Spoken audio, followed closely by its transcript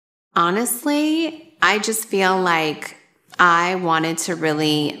Honestly, I just feel like I wanted to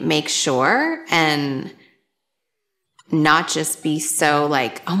really make sure and not just be so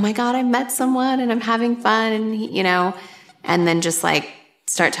like, oh my God, I met someone and I'm having fun and, you know, and then just like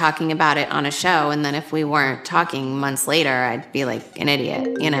start talking about it on a show. And then if we weren't talking months later, I'd be like an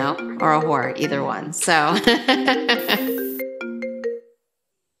idiot, you know, or a whore, either one. So,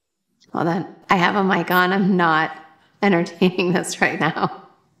 well then, I have a mic on. I'm not entertaining this right now.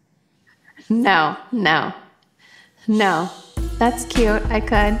 No. That's cute. I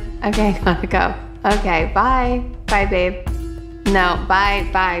could. Okay, gotta go. Okay, bye. Bye, babe. No,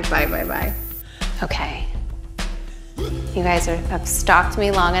 bye. Okay. You guys have stalked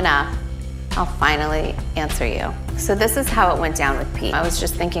me long enough. I'll finally answer you. So this is how it went down with Pete. I was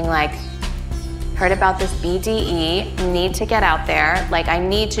just thinking like, heard about this BDE, need to get out there. Like I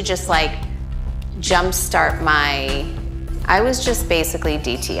need to just like jumpstart I was just basically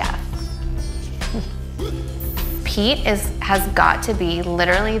DTF. Pete has got to be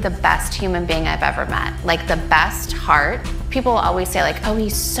literally the best human being I've ever met. Like the best heart. People always say like, oh,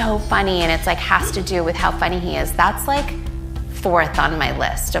 he's so funny and it's like has to do with how funny he is. That's like 4th on my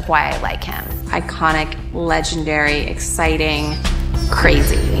list of why I like him. Iconic, legendary, exciting,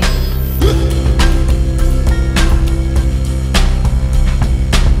 crazy.